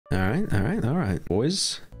All right.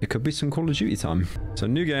 Boys, it could be some Call of Duty time. So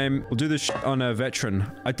new game. We'll do this on a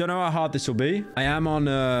veteran. I don't know how hard this will be. I am on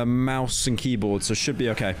a mouse and keyboard, so should be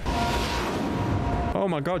okay. Oh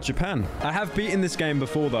my god, Japan. I have beaten this game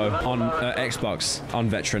before, though, on Xbox, on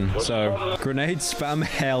veteran. So, grenade spam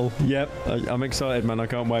hell. Yep, I'm excited, man. I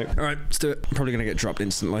can't wait. All right, let's do it. Probably gonna get dropped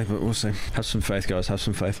instantly, but we'll see. Have some faith, guys. Have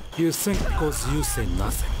some faith. You think because you say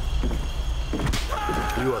nothing,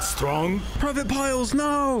 you are strong? Private Piles,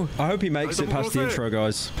 no! I hope he makes it past the intro,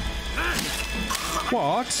 guys.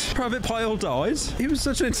 What? Private Pile dies? He was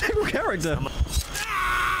such an integral character.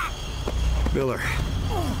 Miller,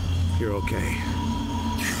 you're okay.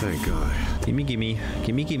 Thank God. Gimme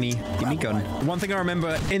gun. One thing I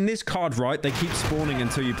remember, in this card, right, they keep spawning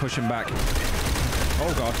until you push them back.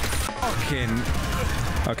 Oh god. Fucking...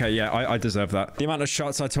 Okay, yeah, I deserve that. The amount of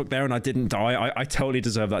shots I took there and I didn't die, I totally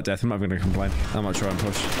deserve that death. I'm not going to complain. I might try and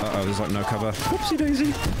push. Uh-oh, there's like no cover. Whoopsie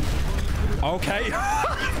daisy. Okay.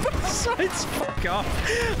 Sides, fuck off.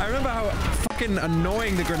 I remember how fucking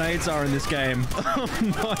annoying the grenades are in this game. Oh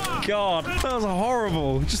my god. That was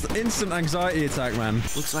horrible. Just instant anxiety attack, man.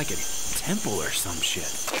 Looks like a temple or some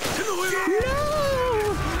shit.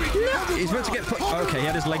 No! He's meant to get put... Okay, he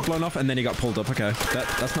had his leg blown off and then he got pulled up. Okay.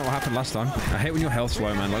 That's not what happened last time. I hate when your health's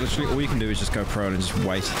low, man. Like, literally, all you can do is just go prone and just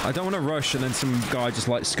wait. I don't want to rush and then some guy just,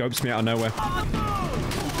 like, scopes me out of nowhere.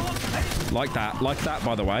 Like that,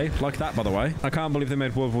 by the way. I can't believe they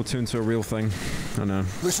made World War II into a real thing. I know.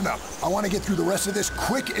 Listen up. I want to get through the rest of this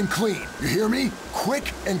quick and clean. You hear me?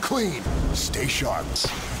 Quick and clean. Stay sharp.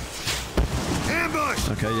 Ambush!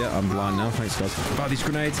 Okay, yeah, I'm blind now. Thanks, guys. Oh, these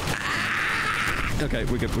grenades. Okay,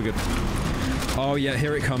 we're good. Oh, yeah,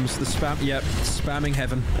 here it comes. The spam. Yep, spamming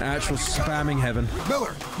heaven. Actual spamming heaven.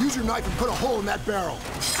 Miller, use your knife and put a hole in that barrel.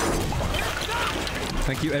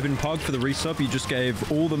 Thank you, Evan Pog, for the resub. You just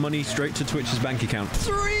gave all the money straight to Twitch's bank account.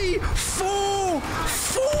 3, 4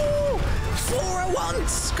 at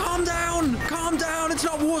once. Calm down. It's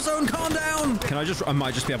not Warzone. Calm down. I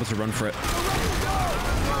might just be able to run for it.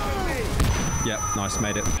 Yep, nice,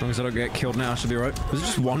 made it. As long as I don't get killed now, I should be right. Was it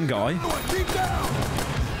just one guy?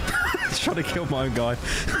 Trying to kill my own guy.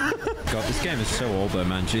 God, this game is so old though,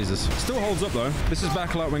 man. Jesus. Still holds up though. This is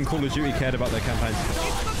back like when Call of Duty cared about their campaigns.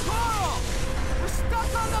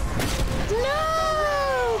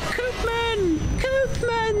 No! Koopman,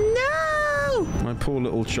 no! My poor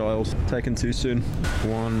little child. Taken too soon.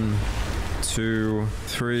 1, 2,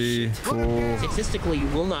 3, 4. Statistically, you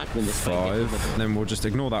will not win this 5. Then we'll just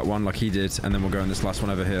ignore that one like he did, and then we'll go in this last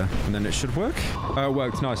one over here. And then it should work. Oh, it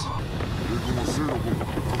worked. Nice.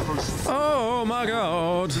 Oh my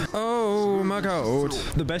god. Oh my god.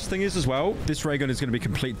 The best thing is as well, this ray gun is going to be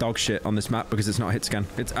complete dog shit on this map because it's not a hit scan.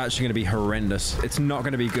 It's actually going to be horrendous. It's not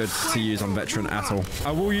going to be good to use on veteran at all.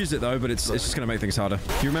 I will use it though, but it's just going to make things harder.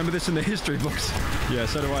 You remember this in the history books? Yeah,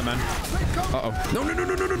 so do I, man. Uh-oh. No.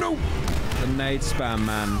 The nade spam,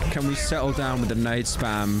 man. Can we settle down with the nade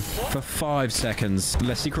spam for 5 seconds?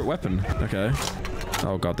 Less secret weapon. Okay.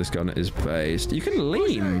 Oh god, this gun is based. You can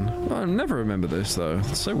lean. I never remember this though.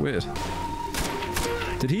 It's so weird.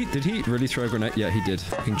 Did he really throw a grenade? Yeah, he did.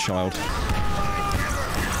 Fucking child.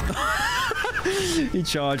 He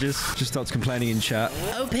charges. Just starts complaining in chat.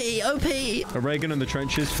 OP. A ray gun in the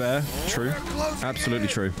trenches. Fair. True. Absolutely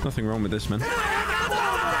true. Nothing wrong with this, man.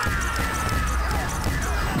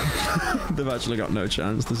 They've actually got no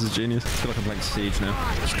chance. This is genius. I feel like I'm playing Siege now.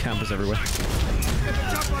 Just campers everywhere.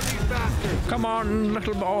 Come on,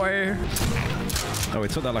 little boy. Oh, he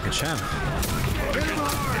took that like a champ.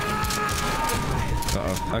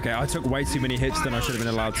 Uh-oh. Okay, I took way too many hits than I should have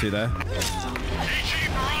been allowed to there. I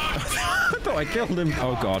thought I killed him.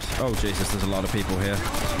 Oh, God. Oh, Jesus, there's a lot of people here.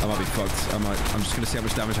 I might be fucked. I'm just going to see how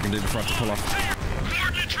much damage I can do before I have to pull off.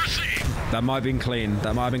 That might have been clean.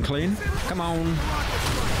 Come on.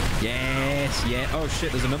 Yes, yeah. Oh,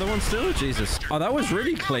 shit, there's another one still? Jesus. Oh, that was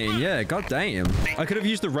really clean. Yeah, god damn. I could have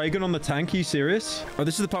used the ray gun on the tank. Are you serious? Oh,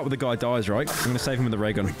 this is the part where the guy dies, right? I'm going to save him with the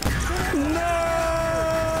ray gun. No!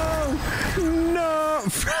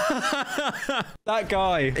 That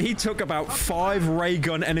guy, he took about 5 ray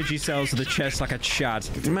gun energy cells to the chest like a Chad.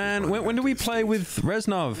 Man, when do we play with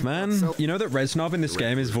Reznov, man? You know that Reznov in this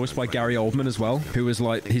game is voiced by Gary Oldman as well, who was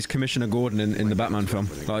like, he's Commissioner Gordon in the Batman film,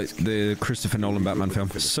 like the Christopher Nolan Batman film.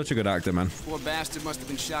 Such a good actor, man. Poor bastard must have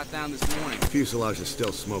been shot down this morning. Fuselage is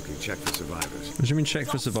still smoking. Check for survivors. What do you mean check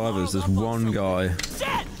for survivors? There's one guy.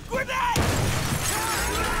 Shit! Grenade!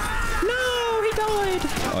 No, he died.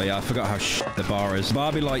 Oh yeah, I forgot how the bar is.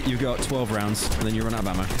 Bar be like, you've got 12 rounds, and then you run out of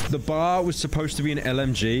ammo. The bar was supposed to be an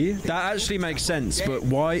LMG. That actually makes sense, but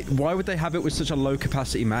why would they have it with such a low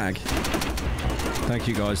capacity mag? Thank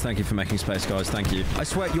you, guys. Thank you for making space, guys. Thank you. I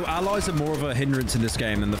swear, your allies are more of a hindrance in this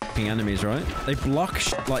game than the fucking enemies, right? They block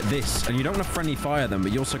shit like this, and you don't want to friendly fire them,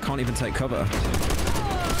 but you also can't even take cover.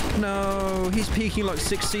 No, he's peeking like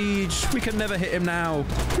 6 siege. We can never hit him now.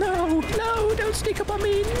 No, don't sneak up on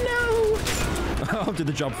me. No. I'll do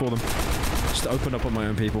the job for them. Just open up on my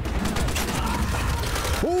own people.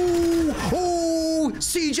 Oh,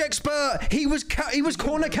 siege expert. He was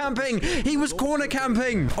corner camping. He was corner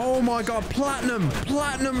camping. Oh my God, platinum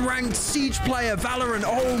ranked siege player, Valorant.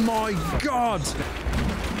 Oh my God.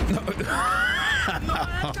 No.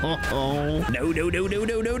 No.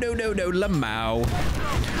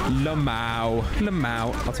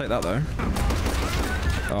 Lamau. I'll take that though.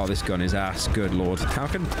 Oh, this gun is ass. Good Lord. How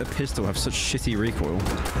can a pistol have such shitty recoil?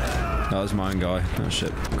 That was mine, guy. Oh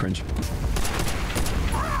shit. Cringe.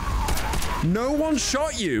 No one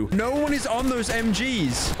shot you. No one is on those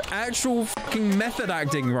MGs. Actual fucking method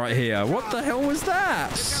acting right here. What the hell was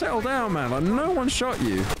that? Settle down, man. Like, no one shot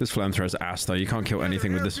you. This flamethrower's ass, though. You can't kill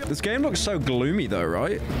anything with this. This game looks so gloomy, though,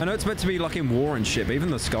 right? I know it's meant to be like in war and shit, but even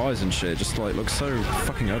the skies and shit just like looks so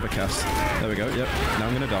fucking overcast. There we go. Yep. Now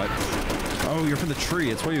I'm gonna die. Oh, you're from the tree.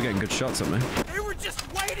 It's why you're getting good shots at me. They were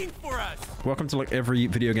just waiting for us. Welcome to like every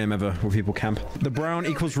video game ever where people camp. The brown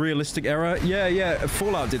equals realistic error. Yeah.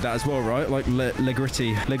 Fallout did that as well, right? Like Le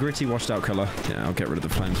Gritty washed out color. Yeah, I'll get rid of the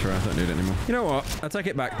flamethrower. I don't need it anymore. You know what? I take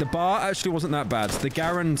it back. The bar actually wasn't that bad. The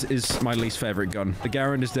Garand is my least favorite gun. The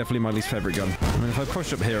Garand is definitely my least favorite gun. I mean, if I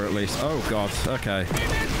push up here at least. Oh God. Okay.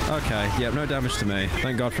 Yeah, no damage to me.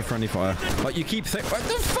 Thank God for friendly fire. Like you keep what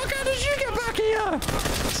the fuck? How did you get back here?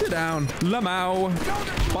 Sit down. Lamau.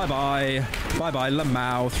 Bye-bye.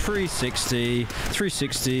 Lamau. 360,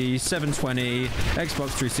 720,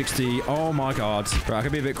 Xbox 360. Oh my God. Right, I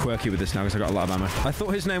can be a bit quirky with this now because I got a lot of ammo. I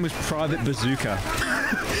thought his name was Private Bazooka.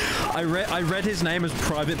 I read his name as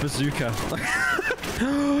Private Bazooka.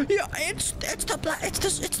 Yeah, it's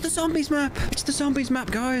the zombies map. It's the zombies map,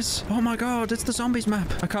 guys. Oh my God, it's the zombies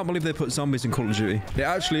map. I can't believe they put zombies in Call of Duty. It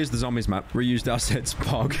actually is the zombies map. Reused assets,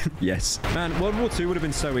 Pog. Yes. Man, World War II would have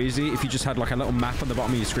been so easy if you just had like a little map on the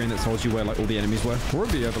bottom of your screen that told you where like all the enemies were. It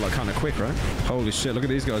would be over like kind of quick, right? Holy shit, look at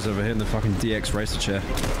these guys over here in the fucking DX racer chair.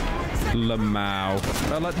 Lamau.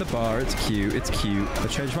 I like the bar. It's cute. I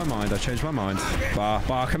changed my mind.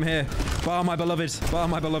 Bar, come here. Bar, my beloved.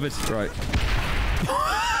 Right.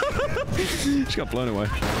 She got blown away.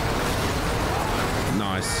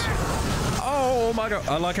 Nice. Oh my God.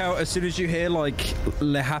 I like how as soon as you hear like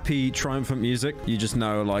Le Happy triumphant music, you just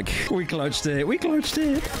know like we clutched it.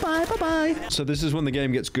 Bye. So this is when the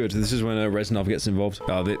game gets good. This is when Reznov gets involved.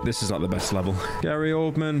 Oh, this is like the best level. Gary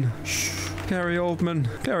Oldman,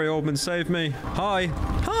 save me. Hi,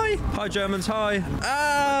 Germans, hi.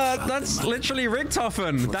 That's literally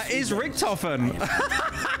Richtofen. That is Richtofen.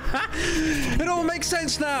 It all makes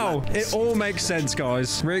sense now. It all makes sense,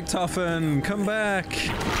 guys. Richtofen, come back.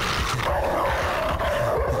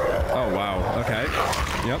 Oh, wow. Okay.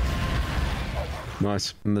 Yep.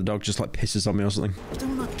 Nice. And the dog just like pisses on me or something. Do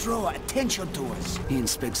not draw attention to us. He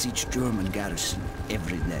inspects each German garrison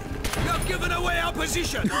every day. You're giving away our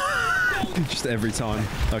position. Just every time.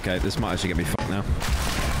 Okay, this might actually get me fucked now.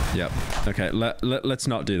 Yep. Okay, let's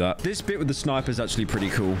not do that. This bit with the sniper is actually pretty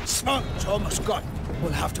cool. Smoke's almost gone.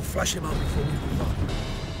 We'll have to flush him out before we move on.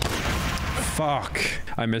 Fuck.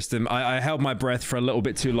 I missed him. I held my breath for a little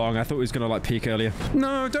bit too long. I thought he was going to like peek earlier.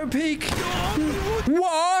 No, don't peek.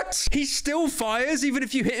 What? He still fires even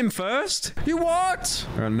if you hit him first? You what?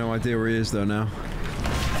 I got no idea where he is though now.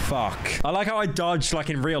 Fuck. I like how I dodged like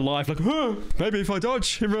in real life. Like, huh, maybe if I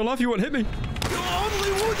dodge in real life, you won't hit me. You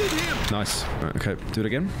only wounded him. Nice. Right, okay, do it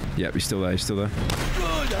again. Yep, he's still there. Good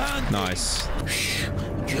hand. Nice. Shh.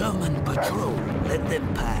 German patrol. Let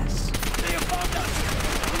them pass. They have found us.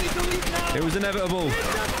 We need to leave now. It was inevitable.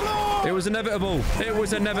 It was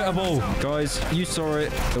inevitable. Guys, you saw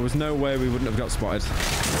it. There was no way we wouldn't have got spotted.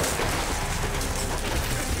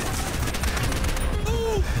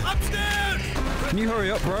 Ooh, upstairs. Can you hurry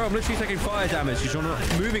up, bro? I'm literally taking fire damage because you're not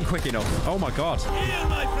moving quick enough. Oh my God. Here,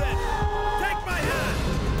 my friend. Take my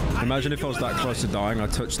hand. Imagine if I was that close to dying, I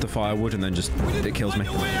touched the firewood and then just it kills me.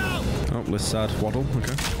 Oh, let's sad waddle.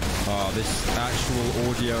 Okay. Oh, this actual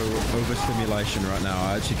audio overstimulation right now.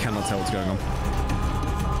 I actually cannot tell what's going on.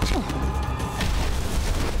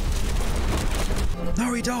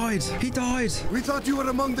 No, he died. He died. We thought you were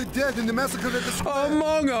among the dead in the massacre at the square.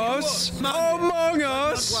 Among us. Among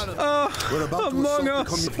us. Among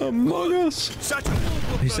us. Among us.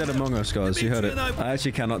 He said among us, guys. You heard it. I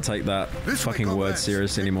actually cannot take that fucking word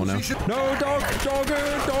seriously anymore now. No, dog.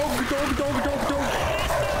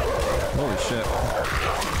 Holy shit.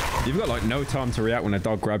 You've got like no time to react when a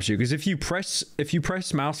dog grabs you, because if you press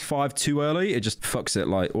mouse 5 too early, it just fucks it,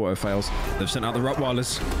 like auto fails. They've sent out the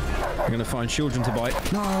Rottweilers. We're gonna find children to bite.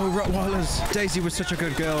 No, Rottweilers. Daisy was such a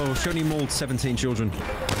good girl. She only mauled 17 children.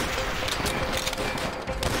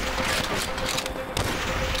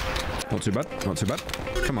 Not too bad. Not too bad.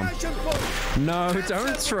 Come on. No,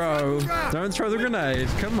 don't throw. Don't throw the grenade.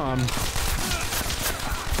 Come on.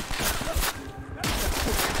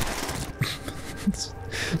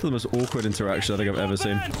 It's the most awkward interaction I think I've ever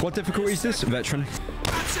seen. What difficulty is this, veteran?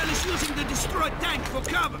 Axel is using the destroyed tank for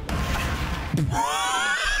cover.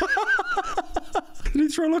 Did he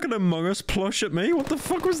throw like an Among Us plush at me? What the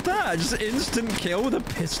fuck was that? Just instant kill with a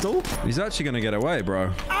pistol? He's actually gonna get away,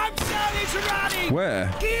 bro. Axel is running. Where?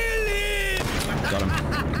 Kill him. Got him.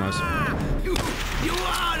 Nice. You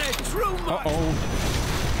are a true man. Uh-oh.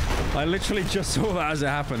 I literally just saw that as it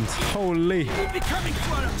happened. Holy. You'll be coming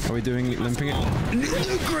for us. Are we doing limping it?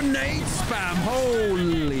 Grenade spam.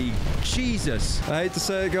 Holy Jesus. I hate to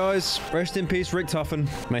say it, guys. Rest in peace, Rick Tuffen.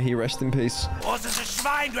 May he rest in peace. Großes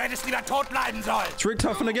Schwein, du hättest wieder tot bleiben sollen. It's Rick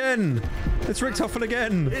Tuffen again. It's Rick Tuffen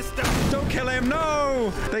again. Don't kill him.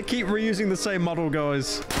 No. They keep reusing the same model,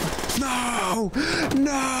 guys. No.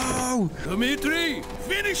 No. Dmitri,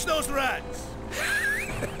 finish those rats.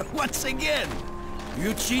 Once again,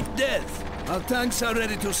 you cheat death. Our tanks are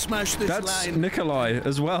ready to smash this That's line. Nikolai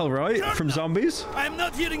as well, right? From Zombies? I'm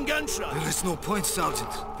not hearing gunshots. There is no point, Sergeant.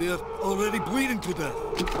 They are already bleeding to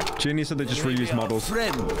death. Genie said they just reuse models.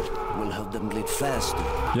 Friend will help them bleed faster.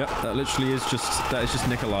 Yep, that literally is just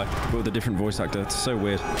Nikolai, but with a different voice actor. It's so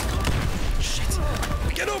weird. Shit.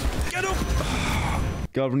 Get up! Get up!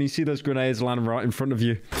 God, when you see those grenades land right in front of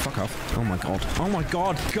you. Fuck off. Oh my god. Oh my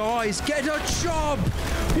god. Guys, get a job!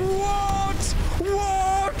 What?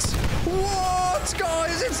 What? What?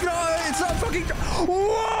 Guys, it's not fucking...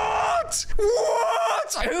 What?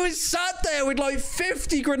 What? Who is sat there with like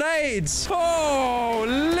 50 grenades?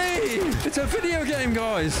 Holy! It's a video game,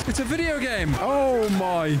 guys. It's a video game. Oh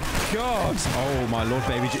my god. Oh my lord,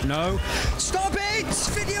 baby. No. Stop it!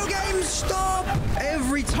 Video games, stop!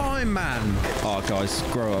 Every time, man. Oh, guys,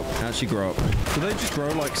 grow up. Actually grow up. Do they just grow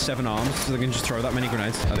like 7 arms so they can just throw that many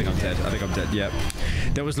grenades? I think I'm dead. I think I'm dead. Yep.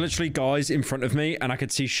 There was literally guys in front of me and I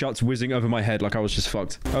could see shots whizzing over my head like I was just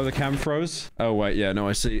fucked. Oh, the cam froze? Oh, wait. Yeah, no,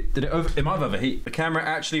 I see. Did it it might have overheat. The camera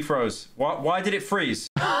actually froze. Why did it freeze?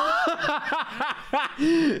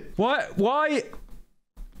 Why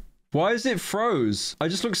is it froze? I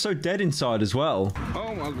just look so dead inside as well.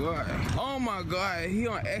 Oh my god. Oh my god. He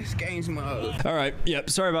on X Games mode. All right. Yep.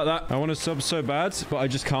 Sorry about that. I want to sub so bad, but I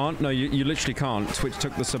just can't. No, you literally can't. Twitch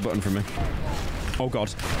took the sub button from me. Oh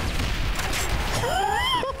god.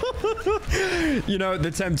 You know, the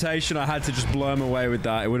temptation, I had to just blow him away with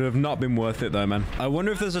that. It would have not been worth it though, man. I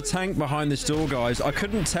wonder if there's a tank behind this door, guys. I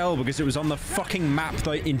couldn't tell because it was on the fucking map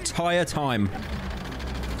the entire time.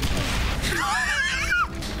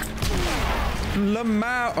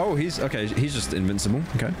 Lamau. Oh, he's okay. He's just invincible.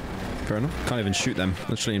 Okay, fair enough. Can't even shoot them.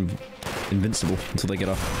 Literally invincible until they get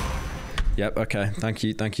off. Yep. Okay. Thank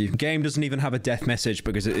you. Thank you. Game doesn't even have a death message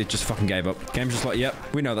because it just fucking gave up. Game's just like, yep,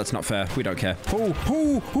 we know that's not fair. We don't care. Oh,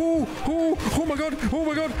 oh, oh, oh, oh my god. Oh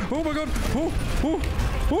my god. Oh my god. Oh, oh.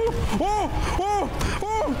 Oh, oh, oh,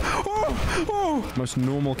 oh, oh, oh. Most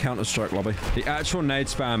normal Counter-Strike lobby. The actual nade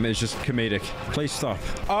spam is just comedic. Please stop.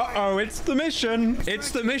 Uh-oh, it's the mission. It's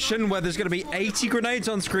the mission where there's going to be 80 grenades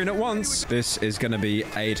on screen at once. This is going to be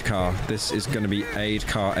aid car. This is going to be aid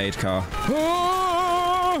car, aid car.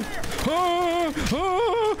 Oh, oh,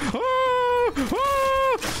 oh, oh,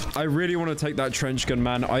 oh. I really want to take that trench gun,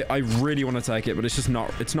 man. I really want to take it, but it's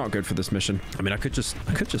not good for this mission. I mean, I could just,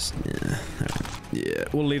 yeah,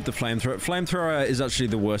 we'll leave the flamethrower. Flamethrower is actually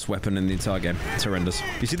the worst weapon in the entire game. It's horrendous.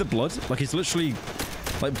 You see the blood? Like, he's literally,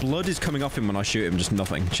 like, blood is coming off him when I shoot him. Just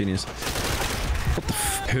nothing. Genius. What the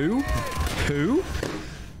Who? Who?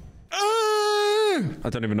 I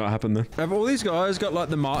don't even know what happened there. Have all these guys got like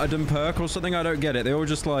the martyrdom perk or something? I don't get it. They all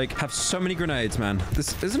just like have so many grenades, man.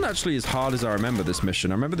 This isn't actually as hard as I remember this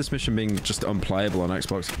mission. I remember this mission being just unplayable on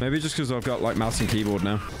Xbox. Maybe just because I've got like mouse and keyboard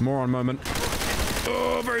now. More on moment.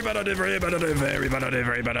 Oh, very bad idea, very bad idea, very bad idea,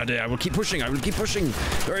 very bad idea. I will keep pushing. I will keep pushing.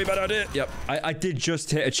 Very bad idea. Yep. I did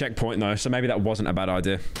just hit a checkpoint though, so maybe that wasn't a bad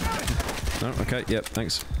idea. No, okay. Yep.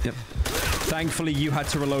 Thanks. Yep. Thankfully, you had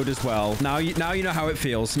to reload as well. Now you know how it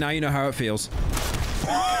feels. Now you know how it feels.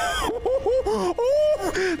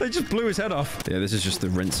 They just blew his head off. Yeah, this is just the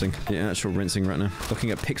rinsing. The actual rinsing right now. Looking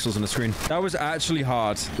at pixels on the screen. That was actually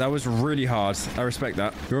hard. That was really hard. I respect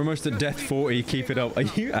that. You're almost at death 40. Keep it up. Are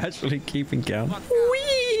you actually keeping count?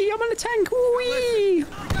 Wee! I'm the tank. Whee!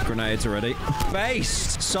 Grenades already.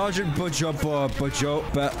 Based! Sergeant Bajorquez,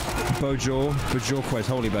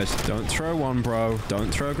 holy base. Don't throw one, bro.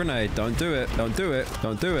 Don't throw a grenade. Don't do it. Don't do it.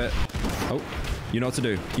 Don't do it. Oh. You know what to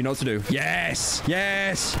do. You know what to do. Yes!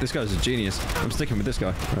 Yes! This guy's a genius. I'm sticking with this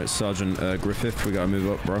guy. All right, Sergeant Griffith, we gotta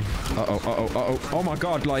move up, bro. Uh-oh, uh-oh, uh-oh. Oh my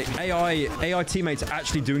god, like, AI teammates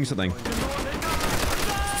actually doing something.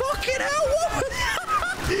 Fucking hell, what?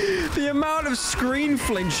 The amount of screen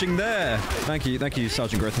flinching there. Thank you,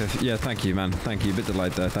 Sergeant Griffith. Yeah, thank you, man. Thank you. A bit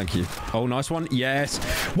delayed there. Thank you. Oh, nice one. Yes.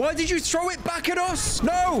 Why did you throw it back at us?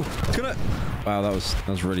 No! It's gonna... Wow, that was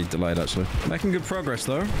really delayed, actually. Making good progress,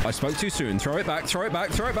 though. I spoke too soon. Throw it back, throw it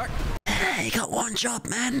back, throw it back. Hey, you got one job,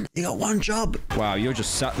 man. You got one job. Wow, you're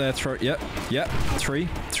just sat there. Yep. Three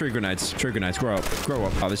grenades. Three grenades. Grow up. Grow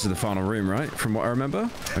up. Oh, this is the final room, right? From what I remember.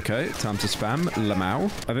 Okay, time to spam. Lamau.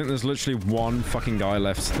 I think there's literally one fucking guy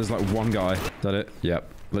left. There's like one guy. Is that it? Yep.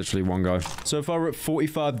 Literally one guy. So far we're at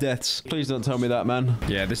 45 deaths. Please don't tell me that, man.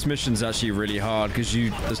 Yeah, this mission's actually really hard because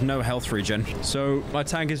there's no health regen. So my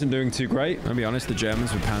tank isn't doing too great. I'll be honest, the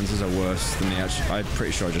Germans with Panzers are worse than the actual... I'm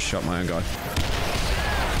pretty sure I just shot my own guy.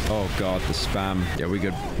 Oh god, the spam. Yeah, we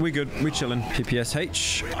good. We good. We chilling.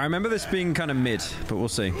 PPSH. I remember this being kind of mid, but we'll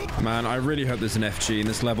see. Man, I really hope there's an FG in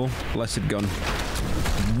this level. Blessed gun.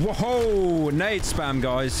 Whoa! Nade spam,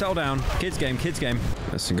 guys. Settle down. Kids game, kids game.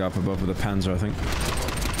 There's some guy up above with a Panzer, I think.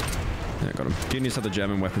 Yeah, got him. Genius how the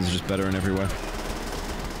German weapons are just better in everywhere.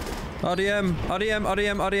 RDM! RDM!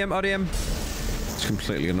 RDM! RDM! RDM! It's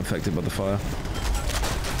completely unaffected by the fire.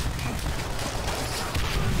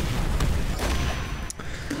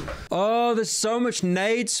 Oh, there's so much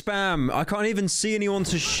nade spam. I can't even see anyone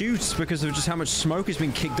to shoot because of just how much smoke has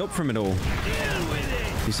been kicked up from it all.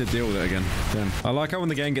 He said deal with it again. Damn. I like how when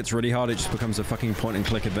the game gets really hard, it just becomes a fucking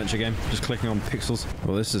point-and-click adventure game. Just clicking on pixels.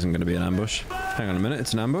 Well, this isn't going to be an ambush. Hang on a minute.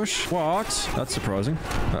 It's an ambush? What? That's surprising.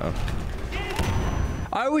 Uh-oh.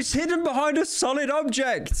 I was hidden behind a solid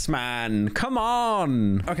object, man. Come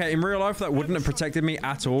on. Okay, in real life, that wouldn't have protected me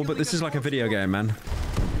at all, but this is like a video game, man.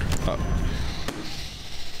 Oh.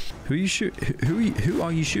 Who are you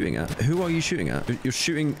shooting at? Who are you shooting at? You're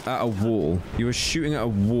shooting at a wall. You were shooting at a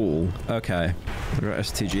wall. Okay. I got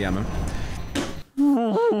STG ammo.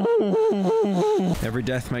 Every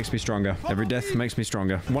death makes me stronger. Every death makes me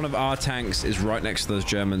stronger. One of our tanks is right next to those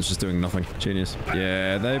Germans just doing nothing. Genius.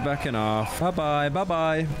 Yeah, they're backing off. Bye-bye.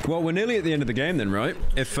 Bye-bye. Well, we're nearly at the end of the game then, right?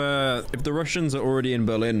 If the Russians are already in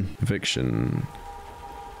Berlin. Eviction.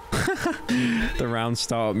 The round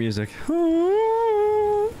start music.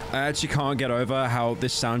 I actually can't get over how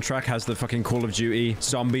this soundtrack has the fucking Call of Duty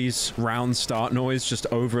zombies round start noise just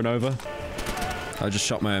over and over. I just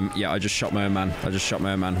shot my own... Yeah, I just shot my own man. I just shot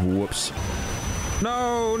my own man. Whoops.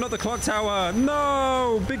 No, not the clock tower.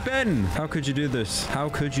 No, Big Ben. How could you do this? How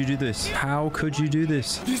could you do this? How could you do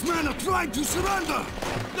this? These men are trying to surrender!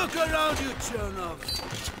 Look around you, Chernov.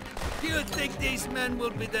 Do you think these men will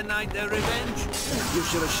be denied their revenge? You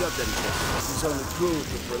should have shot them. This is only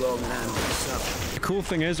proof of prolonged land and suffering. The cool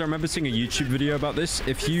thing is, I remember seeing a YouTube video about this.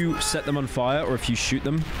 If you set them on fire, or if you shoot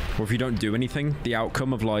them, or if you don't do anything, the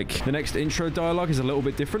outcome of, like, the next intro dialogue is a little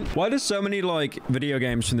bit different. Why do so many, like, video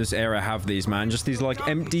games from this era have these, man? Just these, like,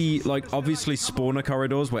 empty, like, obviously spawner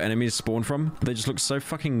corridors where enemies spawn from. They just look so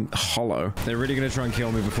fucking hollow. They're really gonna try and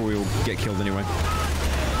kill me before we all get killed anyway.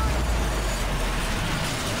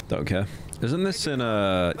 Don't care. Isn't this in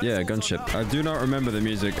a... Yeah, gunship. I do not remember the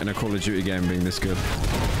music in a Call of Duty game being this good.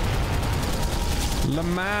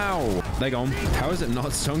 Lamau. They're gone. How is it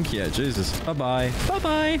not sunk yet? Jesus. Bye-bye.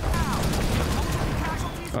 Bye-bye.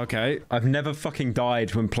 Okay. I've never fucking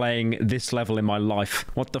died when playing this level in my life.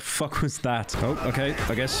 What the fuck was that? Oh, okay.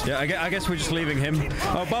 I guess. Yeah, I guess we're just leaving him.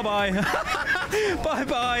 Oh, bye-bye.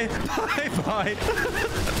 Bye-bye. Bye-bye.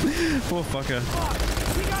 Poor fucker.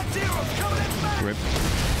 Rip.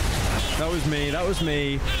 That was me. That was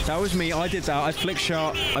me. That was me. I did that. I flick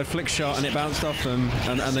shot, and it bounced off them,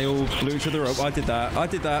 and they all blew each other up. I did that. I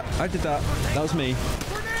did that. I did that. That was me.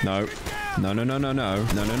 No. No, no, no, no, no.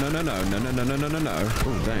 No, no, no, no, no. No, no, no, no, no, no, no.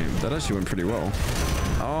 Oh, damn. That actually went pretty well.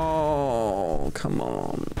 Oh, come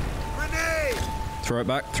on. Throw it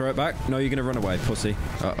back. Throw it back. No, you're going to run away, pussy.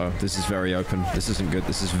 Uh-oh. This is very open. This isn't good.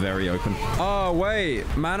 This is very open. Oh, wait.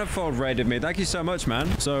 Manifold raided me. Thank you so much, man.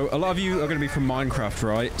 So, a lot of you are going to be from Minecraft,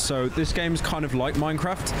 right? So, this game's kind of like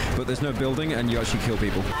Minecraft, but there's no building, and you actually kill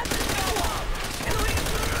people.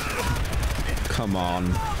 Come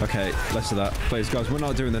on. Okay, less of that. Please, guys, we're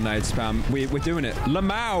not doing the nade spam. We're doing it.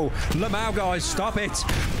 Lamau, guys, stop it.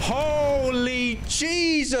 Holy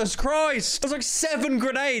Jesus Christ. That's like 7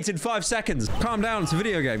 grenades in 5 seconds. Calm down. It's a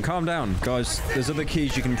video game. Calm down. Guys, there's other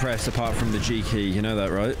keys you can press apart from the G key. You know that,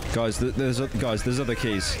 right? Guys, there's other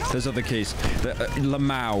keys. There's other keys.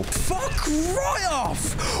 Lamau. Fuck right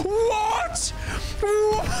off. What?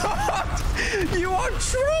 What? You are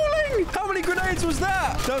trolling. How many grenades was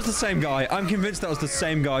that? That was the same guy. I'm convinced that was the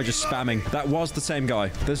same guy just spamming. That was the same guy.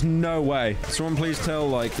 There's no way. Someone please tell,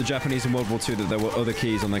 like, the Japanese in World War II that there were other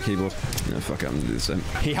keys on their keyboard. No, fuck it. I'm gonna do the same.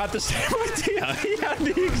 He had the same idea. He had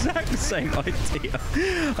the exact same idea.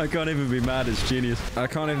 I can't even be mad. It's genius. I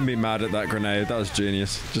can't even be mad at that grenade. That was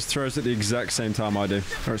genius. Just throws at the exact same time I do.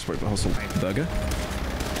 I respect the hustle. Burger.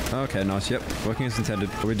 Okay, nice. Yep. Working as intended.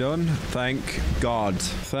 Are we done? Thank God.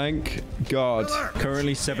 Thank God.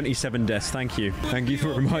 Currently 77 deaths. Thank you. Thank you for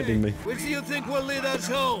reminding me. Which do you think will lead us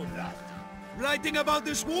home? Writing about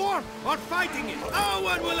this war or fighting it? No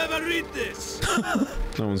one will ever read this.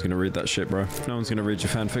 No one's gonna read that shit, bro. No one's gonna read your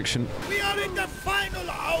fan fiction. We are in the final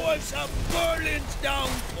hours of Berlin's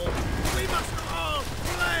downfall. We must all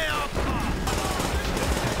play our part.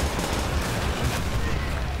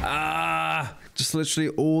 Ah, just literally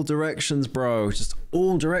all directions, bro. Just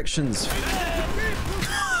all directions.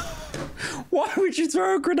 Why would you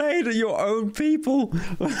throw a grenade at your own people?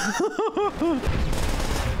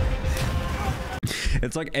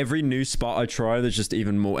 It's like every new spot I try, there's just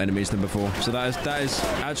even more enemies than before. So that is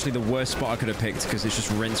actually the worst spot I could have picked because it's just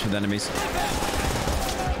rinsed with enemies.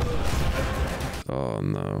 Oh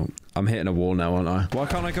no. I'm hitting a wall now, aren't I? Why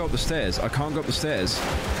can't I go up the stairs? I can't go up the stairs.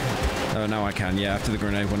 Oh, now I can. Yeah, after the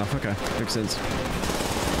grenade went off. Okay, makes sense.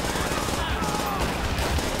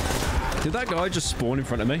 Did that guy just spawn in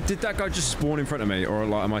front of me? Did that guy just spawn in front of me? Or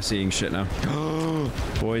like, am I seeing shit now?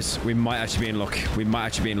 Boys, we might actually be in luck. We might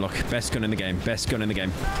actually be in luck. Best gun in the game. Best gun in the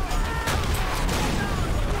game.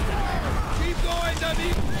 Keep going,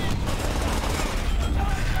 David.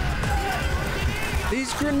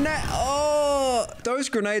 These grenades. Oh, those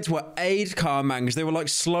grenades were aid car mangs. They were like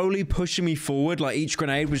slowly pushing me forward. Like each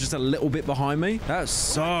grenade was just a little bit behind me. That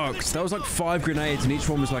sucks. That was like 5 grenades and each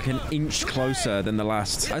one was like an inch closer than the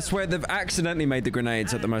last. I swear they've accidentally made the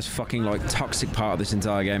grenades like the most fucking like toxic part of this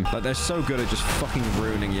entire game. Like they're so good at just fucking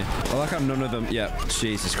ruining you. I like how none of them. Yeah,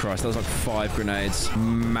 Jesus Christ. That was like 5 grenades.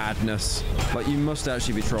 Madness. Like you must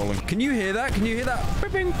actually be trolling. Can you hear that? Can you hear that?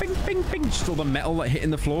 Bing, bing, bing, bing. Just all the metal like hitting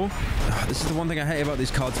the floor. Oh, this is the one thing I hate about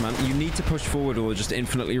these cards, man. You need to push forward or just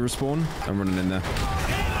infinitely respawn. I'm running in there.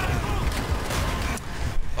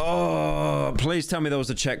 Oh, please tell me there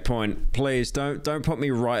was a checkpoint. Please don't put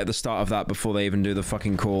me right at the start of that before they even do the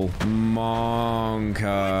fucking call.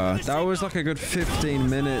 Monka. That was like a good 15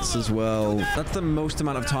 minutes as well. That's the most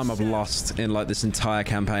amount of time I've lost in like this entire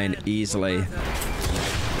campaign easily.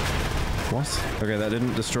 What? Okay, that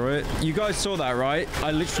didn't destroy it. You guys saw that, right?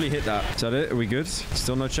 I literally hit that. Is that it? Are we good?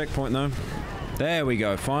 Still no checkpoint though. There we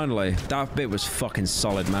go, finally. That bit was fucking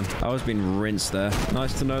solid, man. I was being rinsed there.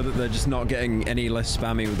 Nice to know that they're just not getting any less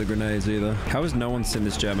spammy with the grenades either. How has no one seen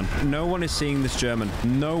this German? No one is seeing this German.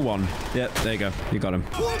 No one. Yep, there you go. You got him.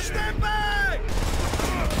 Push them back!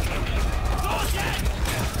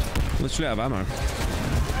 Literally out of ammo.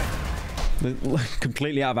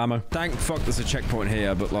 Completely out of ammo. Thank fuck there's a checkpoint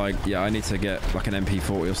here, but like, yeah, I need to get like an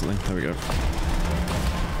MP40 or something. There we go.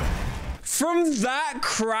 From that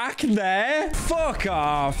crack there? Fuck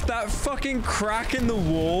off. That fucking crack in the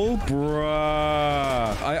wall?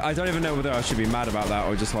 Bruh. I don't even know whether I should be mad about that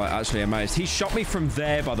or just like actually amazed. He shot me from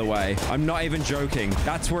there, by the way. I'm not even joking.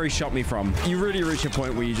 That's where he shot me from. You really reach a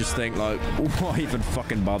point where you just think like, why even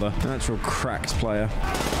fucking bother? An actual cracked player.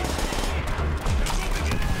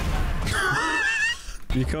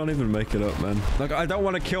 You can't even make it up, man. Like, I don't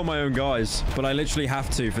want to kill my own guys, but I literally have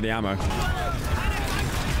to for the ammo.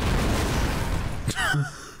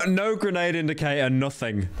 No grenade indicator,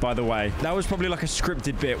 nothing, by the way. That was probably like a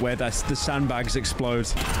scripted bit where the sandbags explode.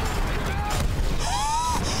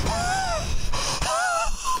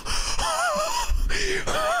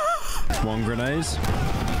 1 grenade,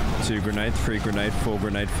 2 grenade, 3 grenade, 4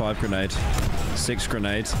 grenade, 5 grenade, 6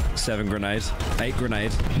 grenade, 7 grenade, 8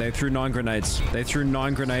 grenade. They threw 9 grenades. They threw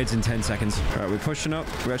 9 grenades in 10 seconds. All right, we're pushing up.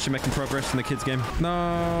 We're actually making progress in the kids' game.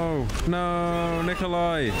 No, no,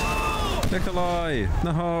 Nikolai. Nikolai,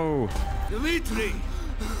 no. Dmitri!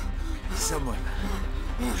 Someone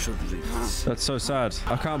should read this. That's so sad.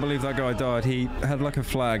 I can't believe that guy died. He had like a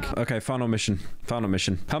flag. Okay, final mission. Final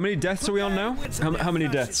mission. How many deaths are we on now? How many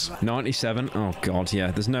deaths? 97? Oh, God,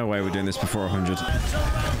 yeah. There's no way we're doing this before 100.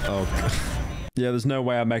 Oh, God. Yeah, there's no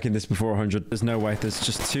way I'm making this before 100. There's no way. There's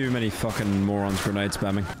just too many fucking morons grenade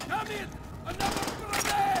spamming. Come in! Another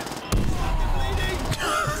grenade! Stop the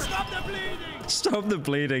bleeding! Stop the bleeding! Stop the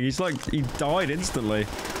bleeding. He's like, he died instantly.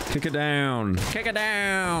 Kick it down. Kick it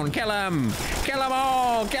down. Kill him. Kill them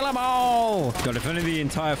all. Kill them all. God, if only the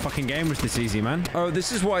entire fucking game was this easy, man. Oh,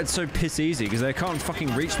 this is why it's so piss easy, because they can't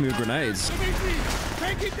fucking reach me with grenades. Dimitri,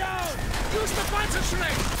 take it down! Use the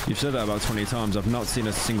Panzerschreck! You've said that about 20 times. I've not seen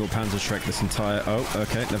a single Panzerschreck this entire... Oh,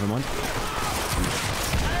 okay, never mind.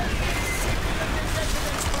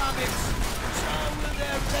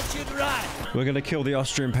 We're gonna kill the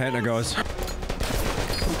Austrian painter, guys.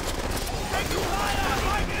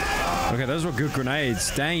 Okay, those were good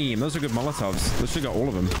grenades. Damn, those are good Molotovs. At least we got all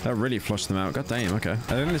of them. That really flushed them out. God damn, okay. I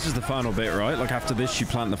think this is the final bit, right? Like, after this, you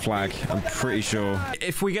plant the flag. I'm pretty sure.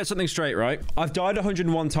 If we get something straight, right? I've died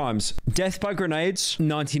 101 times. Death by grenades,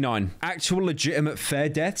 99. Actual legitimate fair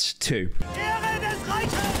deaths, 2.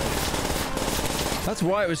 That's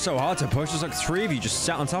why it was so hard to push. There's like 3 of you just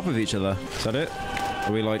sat on top of each other. Is that it?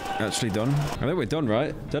 Are we, like, actually done? I think we're done, right?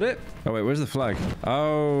 Is that it? Oh, wait, where's the flag?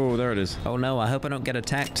 Oh, there it is. Oh, no, I hope I don't get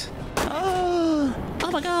attacked.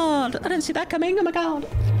 Oh my god. I didn't see that coming. Oh, my god.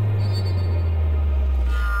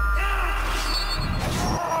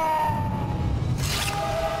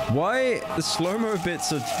 Why the slow-mo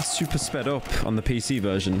bits are super sped up on the PC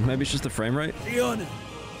version? Maybe it's just the frame rate? The honor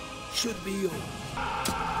should be yours.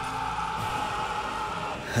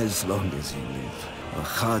 As long as you live, the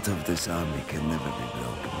heart of this army can never be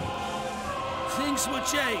broken. Things will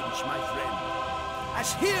change, my friend.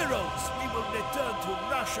 As heroes, we will return to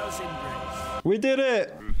Russia's embrace. We did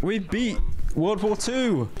it! We beat World War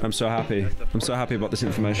II! I'm so happy. I'm so happy about this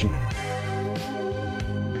information.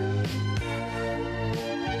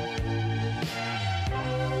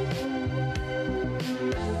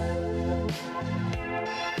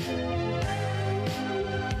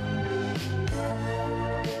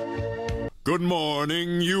 Good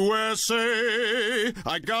morning, USA.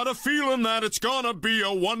 I got a feeling that it's gonna be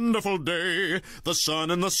a wonderful day. The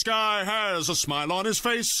sun in the sky has a smile on his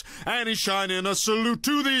face, and he's shining a salute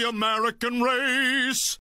to the American race.